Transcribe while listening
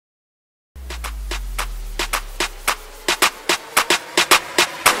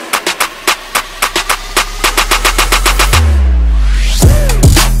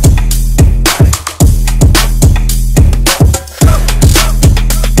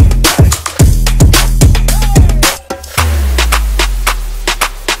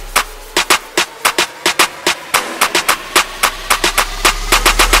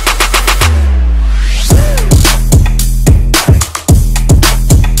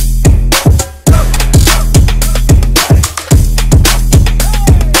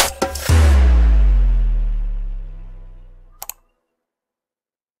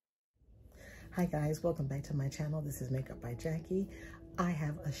guys, welcome back to my channel. This is Makeup by Jackie. I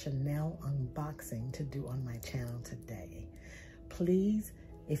have a Chanel unboxing to do on my channel today. Please,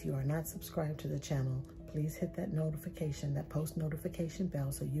 if you are not subscribed to the channel, please hit that notification, that post notification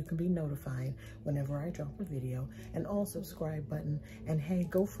bell, so you can be notified whenever I drop a video, and also subscribe button. And hey,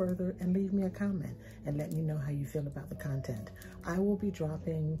 go further and leave me a comment and let me know how you feel about the content. I will be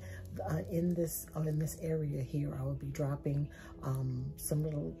dropping in this area here, I will be dropping some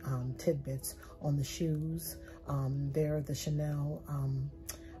little tidbits on the shoes. They're the Chanel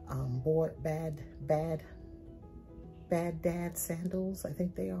Bad Dad sandals, I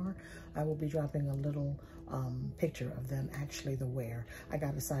think they are. I will be dropping a little picture of them, actually the wear. I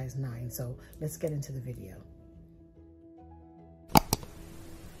got a size 9, so let's get into the video.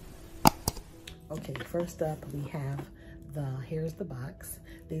 Okay, first up we have here's the box.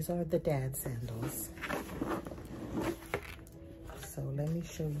 These are the dad sandals. So let me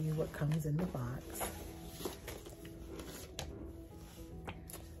show you what comes in the box.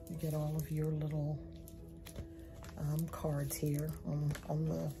 You get all of your little cards here on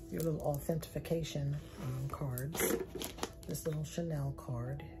your little authentication cards. This little Chanel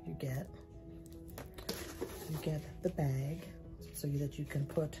card you get the bag so that you can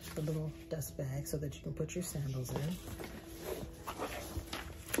put the little dust bag so that you can put your sandals in.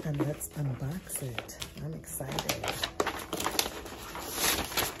 And let's unbox it. I'm excited.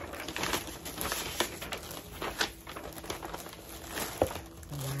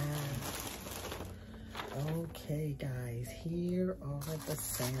 Okay guys, here are the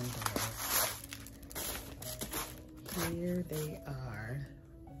sandals. Here they are.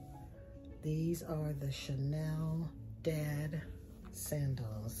 These are the Chanel Dad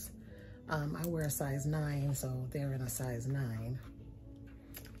sandals. I wear a size 9, so they're in a size 9.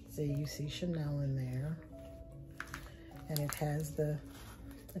 So you see Chanel in there. And it has the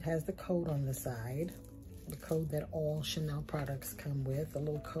code on the side. The code that all Chanel products come with, a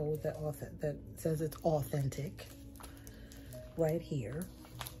little code that says it's authentic, right here,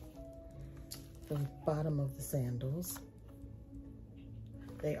 the bottom of the sandals.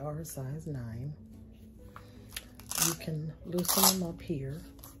 They are a size 9. You can loosen them up here.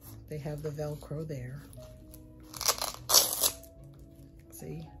 They have the Velcro there.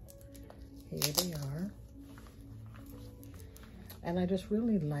 See, here they are. And I just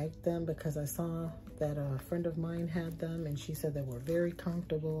really liked them because I saw that a friend of mine had them and she said they were very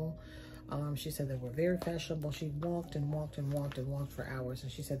comfortable. She said they were very fashionable. She walked and walked and walked and walked for hours,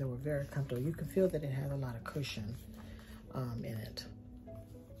 and she said they were very comfortable. You can feel that it had a lot of cushion in it.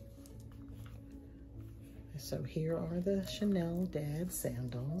 So here are the Chanel Dad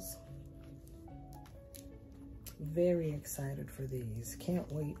sandals. Very excited for these. Can't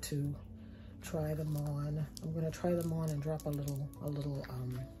wait to try them on. I'm gonna try them on and drop a little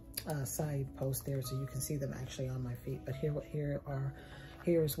side post there so you can see them actually on my feet. But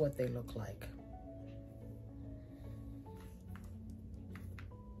here's what they look like.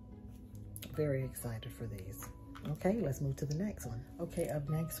 Very excited for these. Okay, let's move to the next one. Okay, up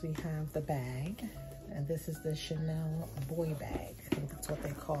next we have the bag, and this is the Chanel boy bag. I think that's what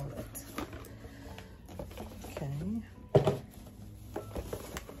they call it. Okay.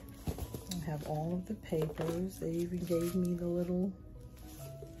 Have all of the papers. They even gave me the little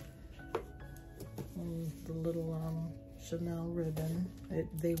Chanel ribbon.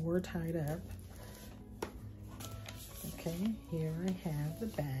 They were tied up. Okay, here I have the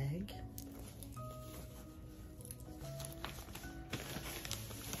bag.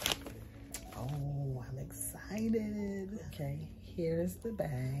 Oh, I'm excited. Okay, here's the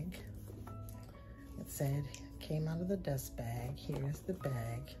bag. It said came out of the dust bag. Here's the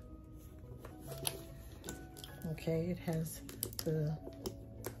bag. Okay, it has the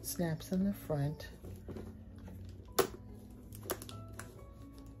snaps in the front.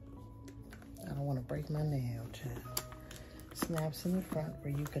 I don't want to break my nail, child. Snaps in the front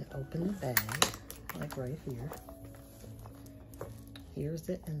where you can open the bag, like right here. Here's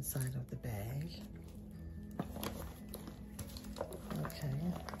the inside of the bag.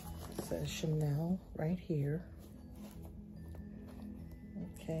 Okay, it says Chanel right here.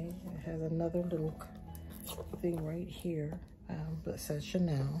 Okay, it has another little thing right here that says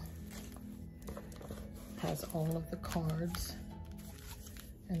Chanel. Has all of the cards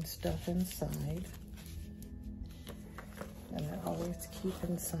and stuff inside. And I always keep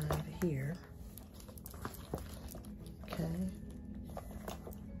inside here. Okay.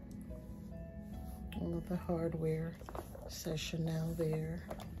 All of the hardware says Chanel there,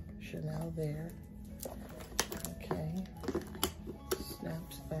 Chanel there. Okay.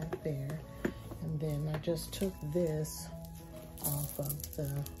 Snaps back there. And then I just took this off of the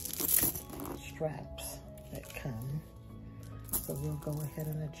straps that come. So we'll go ahead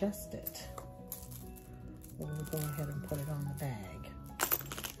and adjust it. We'll go ahead and put it on the bag.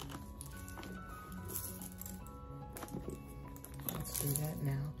 Let's do that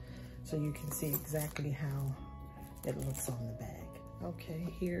now so you can see exactly how it looks on the bag. Okay,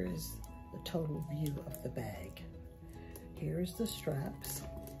 here's the total view of the bag. Here's the straps.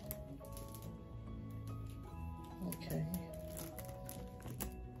 Okay.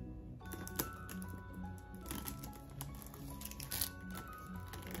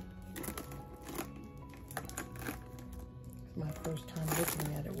 It's my first time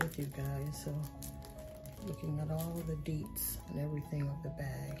looking at it with you guys, so looking at all the deets and everything of the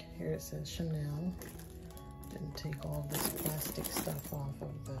bag. Here it says Chanel. Didn't take all this plastic stuff off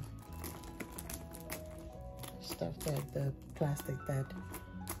of the stuff that the plastic that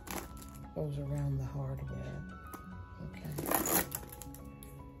goes around the hardware. Okay.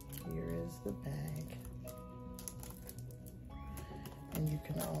 Here is the bag. And you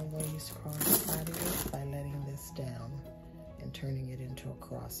can always crossbody it by letting this down and turning it into a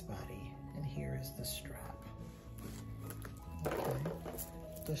crossbody. And here is the strap. Okay.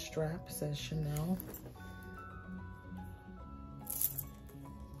 The strap says Chanel.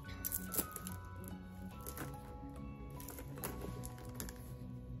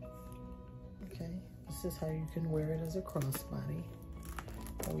 This is how you can wear it as a crossbody,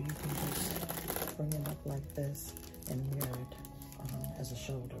 or you can just bring it up like this and wear it as a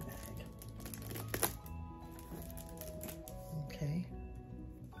shoulder bag. Okay.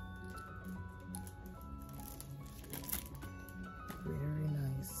 Very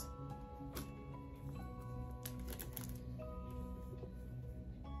nice.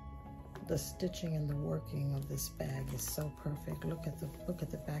 The stitching and the working of this bag is so perfect. Look at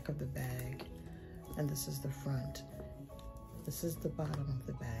the back of the bag. And this is the front. This is the bottom of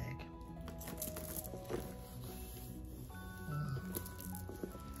the bag.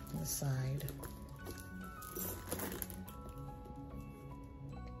 The side.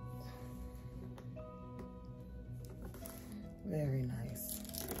 Very nice.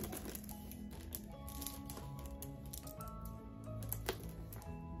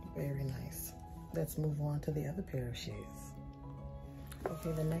 Very nice. Let's move on to the other pair of shoes.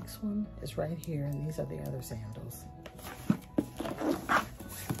 Okay, the next one is right here, and these are the other sandals.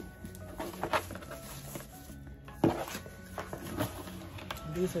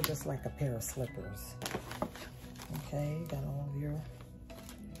 These are just like a pair of slippers. Okay, got all of your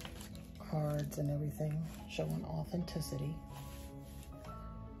cards and everything showing authenticity.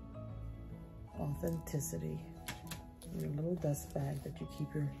 Authenticity. Your little dust bag that you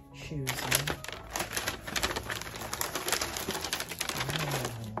keep your shoes in.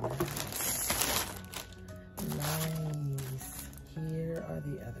 Here are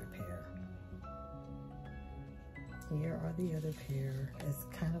the other pair. It's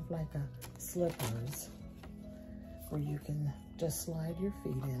kind of like a slippers where you can just slide your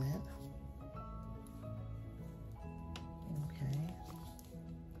feet in it. Okay.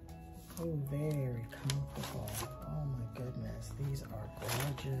 Oh, very comfortable. Oh my goodness, these are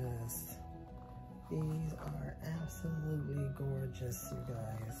gorgeous. These are absolutely gorgeous, you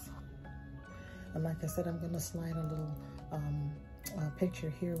guys. And like I said, I'm gonna slide a little picture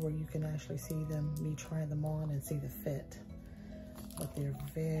here where you can actually see them, me try them on and see the fit. But they're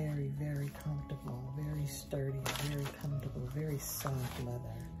very, very comfortable, very sturdy, very comfortable, very soft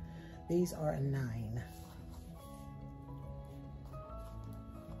leather. These are a 9.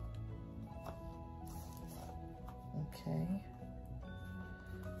 Okay.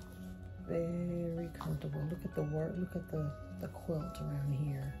 Very comfortable. Look at the work, look at the quilt around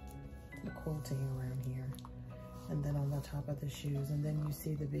here, the quilting around here. And then on the top of the shoes, and then you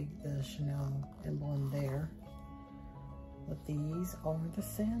see the Chanel emblem there. But these are the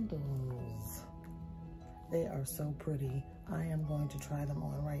sandals. They are so pretty. I am going to try them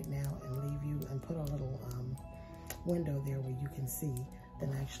on right now and leave you and put a little window there where you can see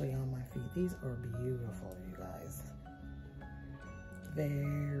them actually on my feet. These are beautiful, you guys.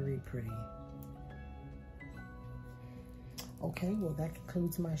 Very pretty. Okay, well that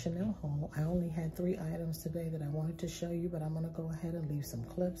concludes my Chanel haul. I only had 3 items today that I wanted to show you, but I'm gonna go ahead and leave some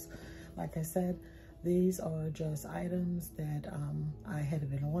clips. Like I said, these are just items that I had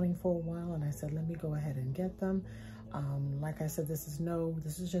been wanting for a while, and I said, let me go ahead and get them. Like I said, this is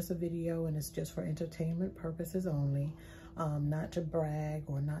just a video, and it's just for entertainment purposes only. Not to brag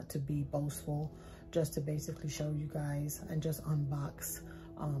or not to be boastful, just to basically show you guys and just unbox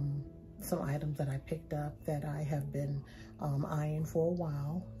some items that I picked up that I have been eyeing for a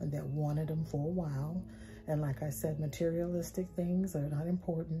while and that wanted them for a while. And like I said, materialistic things are not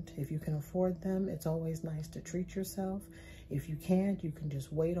important. If you can afford them, it's always nice to treat yourself. If you can't, you can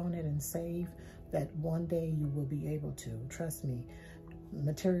just wait on it and save, that one day you will be able to. Trust me,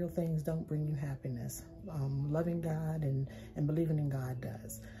 material things don't bring you happiness. Loving God and believing in God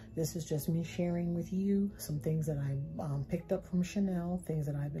does. This is just me sharing with you some things that I picked up from Chanel, things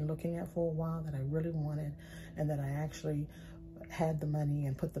that I've been looking at for a while that I really wanted, and that I actually had the money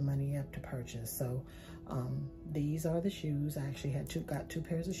and put the money up to purchase. So these are the shoes. I actually got two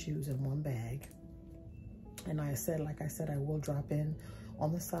pairs of shoes in one bag. And like I said, I will drop in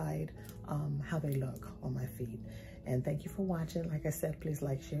on the side how they look on my feet. And thank you for watching. Like I said, please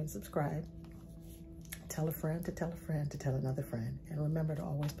like, share, and subscribe. Tell a friend to tell a friend to tell another friend. And remember to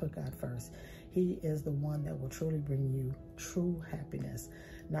always put God first. He is the one that will truly bring you true happiness.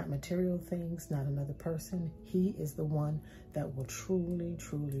 Not material things, not another person. He is the one that will truly,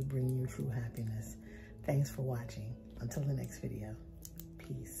 truly bring you true happiness. Thanks for watching. Until the next video.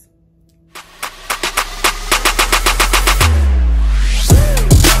 Peace.